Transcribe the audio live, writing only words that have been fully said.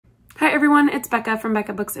Hi everyone, it's Becca from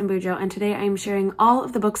Becca Books and Bujo, and today I am sharing all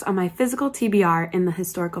of the books on my physical TBR in the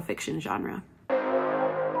historical fiction genre.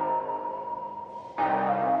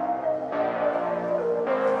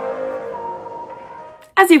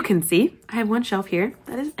 As you can see, I have one shelf here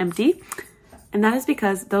that is empty, and that is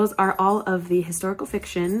because those are all of the historical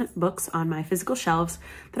fiction books on my physical shelves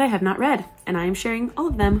that I have not read, and I am sharing all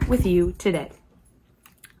of them with you today.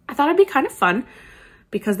 I thought it'd be kind of fun,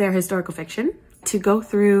 because they're historical fiction, to go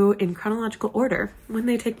through in chronological order when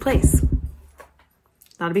they take place.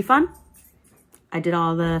 Thought it'd be fun. I did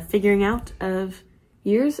all the figuring out of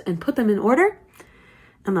years and put them in order,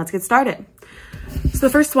 and let's get started. So the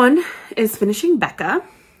first one is Finishing Becca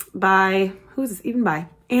by, who is this even by?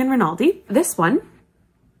 Anne Rinaldi. This one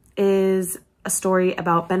is a story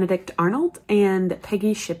about Benedict Arnold and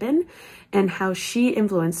Peggy Shippen and how she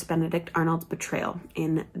influenced Benedict Arnold's betrayal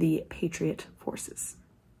in the Patriot forces.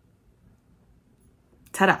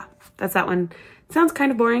 Ta-da! That's that one. It sounds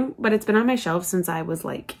kind of boring, but it's been on my shelf since I was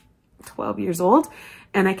like 12 years old,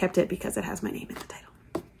 and I kept it because it has my name in the title.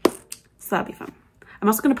 So that'll be fun. I'm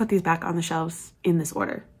also going to put these back on the shelves in this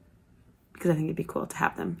order because I think it'd be cool to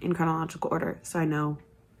have them in chronological order so I know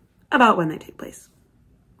about when they take place.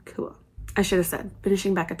 Cool. I should have said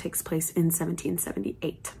Finishing Becca takes place in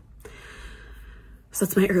 1778. So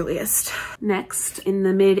that's my earliest. Next, in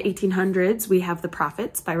the mid-1800s, we have The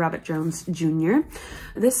Prophets by Robert Jones Jr.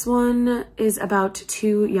 This one is about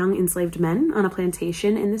two young enslaved men on a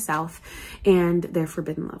plantation in the South and their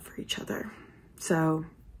forbidden love for each other. So,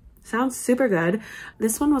 sounds super good.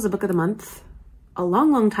 This one was a book of the month a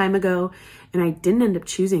long, long time ago, and I didn't end up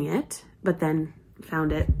choosing it, but then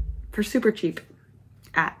found it for super cheap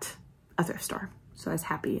at a thrift store. So I was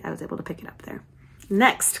happy I was able to pick it up there.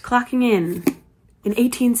 Next, clocking in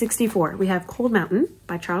 1864, we have Cold Mountain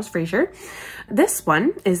by Charles Fraser. This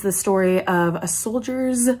one is the story of a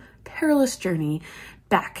soldier's perilous journey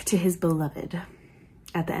back to his beloved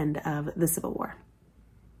at the end of the Civil War.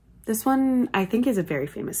 This one, I think, is a very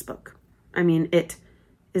famous book. I mean, it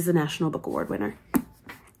is the National Book Award winner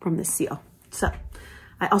from this seal. So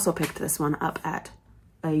I also picked this one up at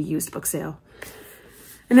a used book sale.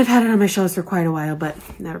 And I've had it on my shelves for quite a while, but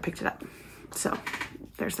never picked it up. So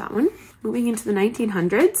there's that one. Moving into the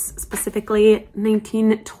 1900s, specifically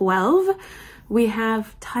 1912, we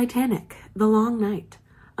have Titanic, The Long Night,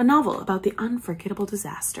 a novel about the unforgettable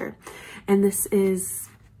disaster. And this is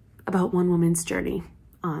about one woman's journey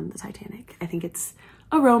on the Titanic. I think it's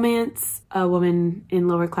a romance. A woman in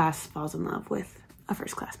lower class falls in love with a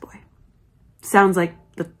first class boy. Sounds like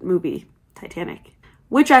the movie Titanic,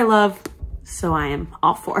 which I love, so I am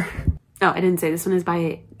all for. Oh, I didn't say this one is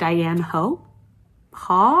by Diane Ho.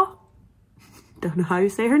 Don't know how you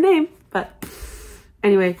say her name, but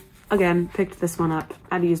anyway, again, picked this one up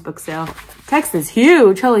at a used book sale. Text is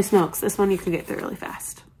huge, holy smokes. This one you could get through really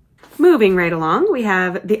fast. Moving right along, we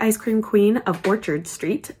have The Ice Cream Queen of Orchard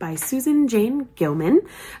Street by Susan Jane Gilman.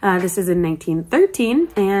 This is in 1913,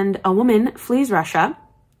 and a woman flees Russia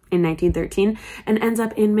in 1913 and ends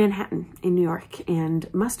up in Manhattan in New York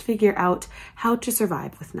and must figure out how to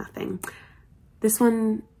survive with nothing. This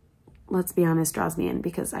one, let's be honest, draws me in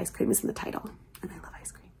because ice cream is in the title, and I love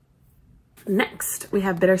ice cream. Next, we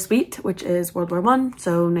have Bittersweet, which is World War I,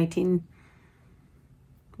 so 14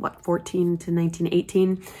 to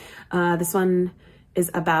 1918. This one is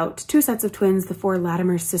about two sets of twins. The four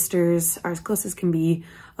Latimer sisters are as close as can be.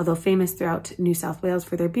 Although famous throughout New South Wales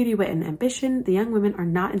for their beauty, wit, and ambition, the young women are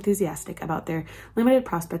not enthusiastic about their limited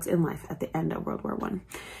prospects in life at the end of World War I.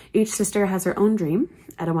 Each sister has her own dream.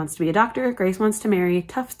 Etta wants to be a doctor, Grace wants to marry,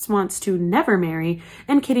 Tufts wants to never marry,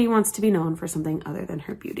 and Kitty wants to be known for something other than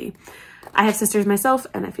her beauty. I have sisters myself,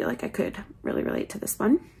 and I feel like I could really relate to this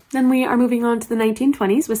one. Then we are moving on to the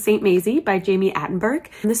 1920s with St. Maisie by Jamie Attenberg.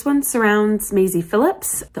 This one surrounds Maisie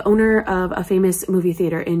Phillips, the owner of a famous movie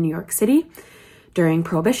theater in New York City during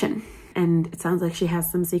Prohibition. And it sounds like she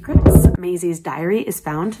has some secrets. Maisie's diary is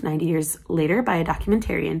found 90 years later by a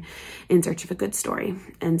documentarian in search of a good story.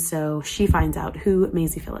 And so she finds out who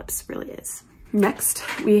Maisie Phillips really is. Next,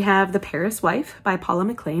 we have The Paris Wife by Paula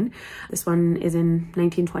McLean. This one is in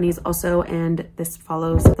 1920s also, and this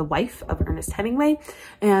follows the wife of Ernest Hemingway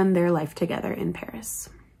and their life together in Paris.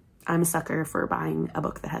 I'm a sucker for buying a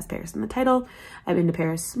book that has Paris in the title. I've been to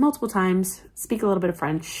Paris multiple times, speak a little bit of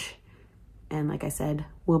French, and like I said,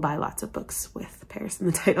 we'll buy lots of books with Paris in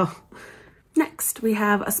the title. Next, we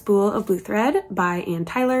have A Spool of Blue Thread by Anne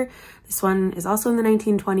Tyler. This one is also in the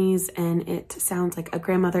 1920s, and it sounds like a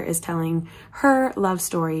grandmother is telling her love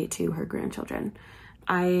story to her grandchildren.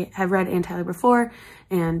 I have read Anne Tyler before,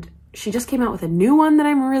 and she just came out with a new one that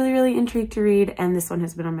I'm really, really intrigued to read, and this one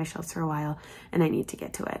has been on my shelves for a while, and I need to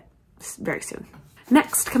get to it. very soon.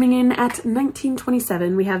 Next, coming in at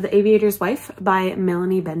 1927, we have The Aviator's Wife by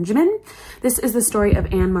Melanie Benjamin. This is the story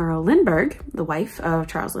of Anne Morrow Lindbergh, the wife of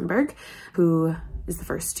Charles Lindbergh, who is the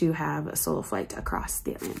first to have a solo flight across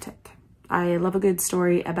the Atlantic. I love a good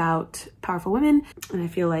story about powerful women, and I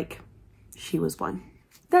feel like she was one.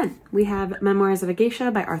 Then we have Memoirs of a Geisha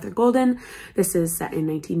by Arthur Golden. This is set in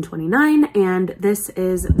 1929, and this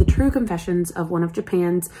is the true confessions of one of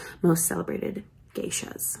Japan's most celebrated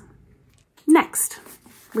geishas. Next,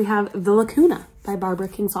 we have The Lacuna by Barbara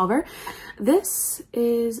Kingsolver. This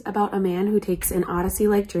is about a man who takes an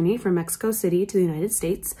Odyssey-like journey from Mexico City to the United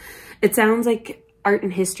States. It sounds like art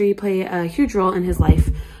and history play a huge role in his life,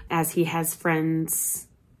 as he has friends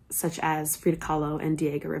such as Frida Kahlo and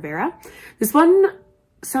Diego Rivera. This one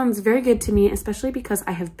sounds very good to me, especially because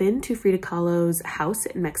I have been to Frida Kahlo's house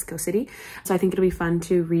in Mexico City. So I think it'll be fun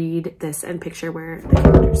to read this and picture where the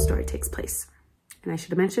character's story takes place. And I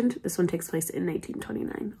should have mentioned, this one takes place in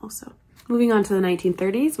 1929 also. Moving on to the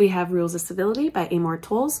 1930s, we have Rules of Civility by Amor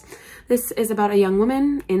Towles. This is about a young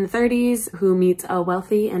woman in the 30s who meets a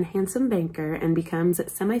wealthy and handsome banker and becomes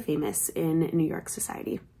semi-famous in New York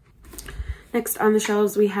society. Next on the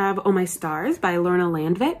shelves, we have Oh My Stars by Lorna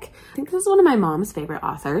Landvik. I think this is one of my mom's favorite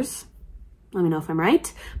authors. Let me know if I'm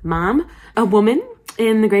right. Mom, a woman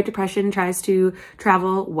in the Great Depression, tries to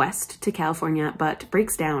travel west to California, but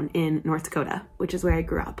breaks down in North Dakota, which is where I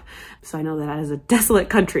grew up. So I know that is a desolate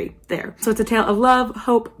country there. So it's a tale of love,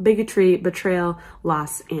 hope, bigotry, betrayal,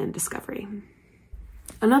 loss, and discovery.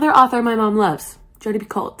 Another author my mom loves, Jodi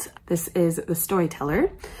Picoult. This is The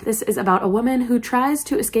Storyteller. This is about a woman who tries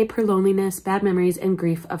to escape her loneliness, bad memories, and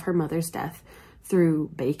grief of her mother's death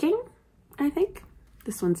through baking, I think.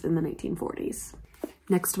 This one's in the 1940s.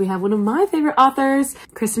 Next, we have one of my favorite authors,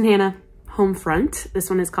 Kristen Hanna, Homefront. This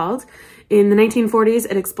one is called. In the 1940s,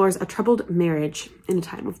 it explores a troubled marriage in a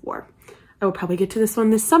time of war. I will probably get to this one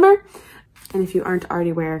this summer. And if you aren't already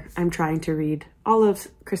aware, I'm trying to read all of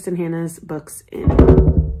Kristen Hanna's books in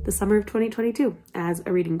the summer of 2022 as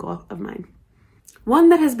a reading goal of mine. One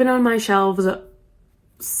that has been on my shelves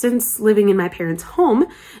since living in my parents' home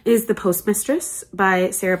is The Postmistress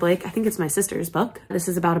by Sarah Blake. I think it's my sister's book. This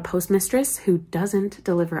is about a postmistress who doesn't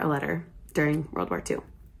deliver a letter during World War II.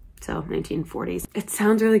 So 1940s. It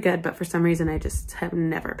sounds really good, but for some reason I just have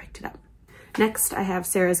never picked it up. Next, I have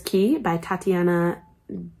Sarah's Key by Tatiana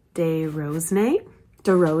de Rosnay.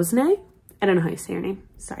 I don't know how you say her name.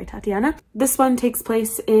 Sorry, Tatiana. This one takes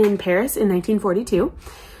place in Paris in 1942.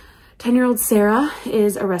 10-year-old Sarah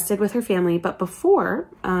is arrested with her family, but before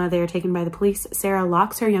they are taken by the police, Sarah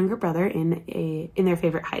locks her younger brother in their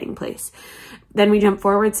favorite hiding place. Then we jump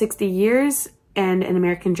forward 60 years, and an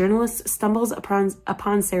American journalist stumbles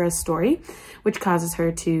upon Sarah's story, which causes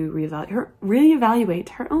her to reevaluate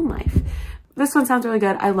her own life. This one sounds really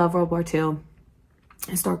good. I love World War II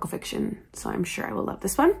historical fiction, so I'm sure I will love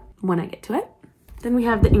this one when I get to it. Then we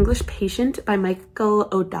have The English Patient by Michael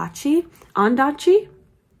Ondaatje.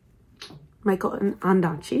 Michael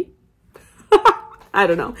Ondaatje. I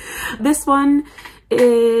don't know. This one,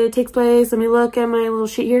 it takes place, let me look at my little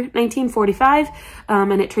sheet here, 1945,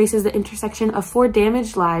 and it traces the intersection of 4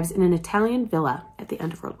 damaged lives in an Italian villa at the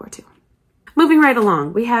end of World War II. Moving right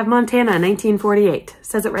along, we have Montana, 1948.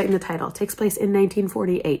 Says it right in the title. It takes place in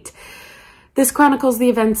 1948. This chronicles the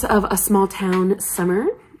events of a small town summer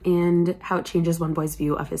and how it changes one boy's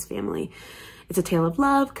view of his family. It's a tale of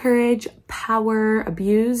love, courage, power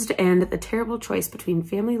abused, and the terrible choice between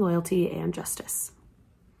family loyalty and justice.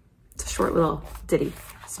 It's a short little ditty,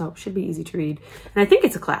 so it should be easy to read. And I think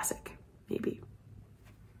it's a classic, maybe.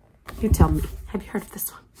 You tell me. Have you heard of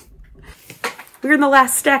this one? We're in the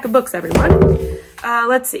last stack of books, everyone.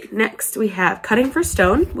 Let's see. Next, we have Cutting for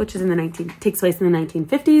Stone, which is takes place in the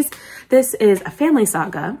 1950s. This is a family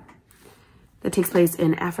saga that takes place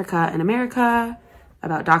in Africa and America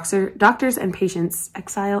about doctors and patients,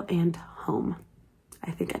 exile and home. I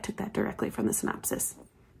think I took that directly from the synopsis.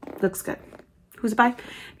 Looks good. Who's it by?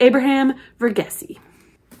 Abraham Verghese.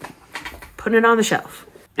 Putting it on the shelf.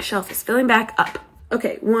 The shelf is filling back up.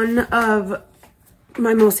 Okay, one of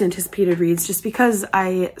my most anticipated reads, just because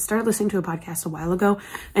I started listening to a podcast a while ago,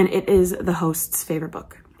 and it is the host's favorite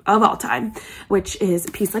book of all time, which is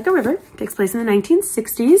Peace Like a River. It takes place in the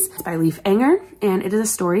 1960s. It's by Leif Enger, and it is a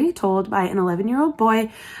story told by an 11-year-old boy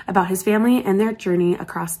about his family and their journey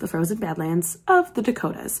across the frozen badlands of the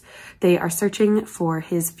Dakotas. They are searching for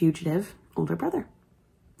his fugitive older brother.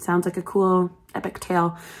 Sounds like a cool epic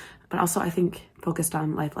tale, but also I think focused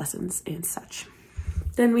on life lessons and such.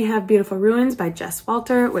 Then we have Beautiful Ruins by Jess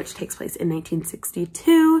Walter, which takes place in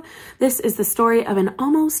 1962. This is the story of an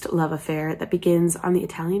almost love affair that begins on the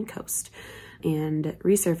Italian coast. and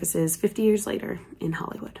resurfaces 50 years later in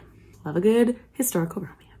Hollywood. Love a good historical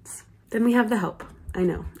romance. Then we have The Help. I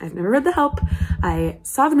know, I've never read The Help. I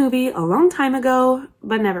saw the movie a long time ago,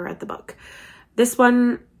 but never read the book. This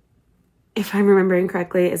one, if I'm remembering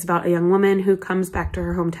correctly, is about a young woman who comes back to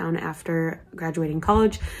her hometown after graduating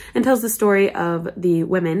college and tells the story of the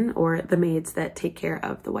women, or the maids, that take care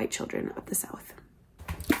of the white children of the South.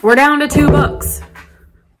 We're down to 2 books.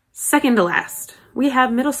 Second to last, we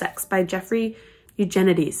have Middlesex by Jeffrey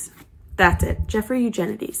Eugenides. That's it, Jeffrey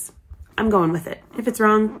Eugenides. I'm going with it. If it's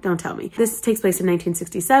wrong, don't tell me. This takes place in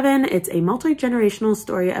 1967. It's a multi-generational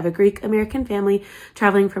story of a Greek-American family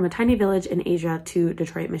traveling from a tiny village in Asia to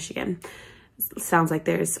Detroit, Michigan. Sounds like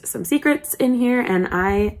there's some secrets in here, and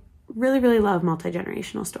I really, really love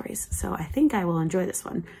multi-generational stories, so I think I will enjoy this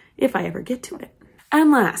one if I ever get to it.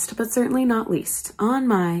 And last, but certainly not least, on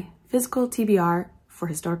my physical TBR for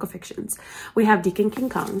historical fictions, we have Deacon King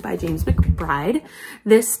Kong by James McBride.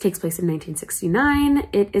 This takes place in 1969.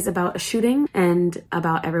 It is about a shooting and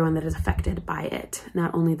about everyone that is affected by it.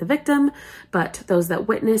 Not only the victim, but those that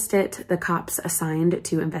witnessed it, the cops assigned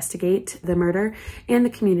to investigate the murder, and the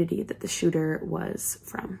community that the shooter was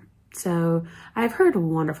from. So I've heard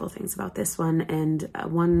wonderful things about this one, and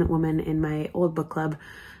one woman in my old book club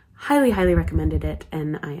highly, highly recommended it,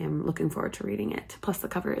 and I am looking forward to reading it. Plus the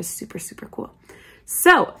cover is super, super cool.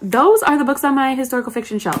 So those are the books on my historical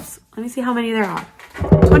fiction shelves. Let me see how many there are.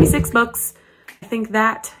 26 books. I think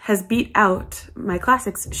that has beat out my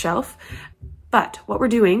classics shelf. But what we're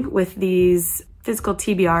doing with these physical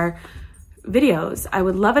TBR videos, I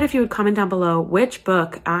would love it if you would comment down below which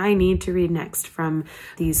book I need to read next from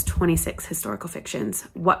these 26 historical fictions.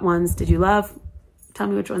 What ones did you love? Tell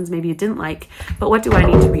me which ones maybe you didn't like, but what do I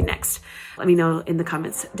need to read next? Let me know in the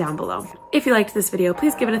comments down below. If you liked this video,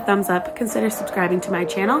 please give it a thumbs up, consider subscribing to my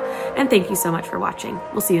channel, and thank you so much for watching.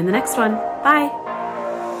 We'll see you in the next one. Bye!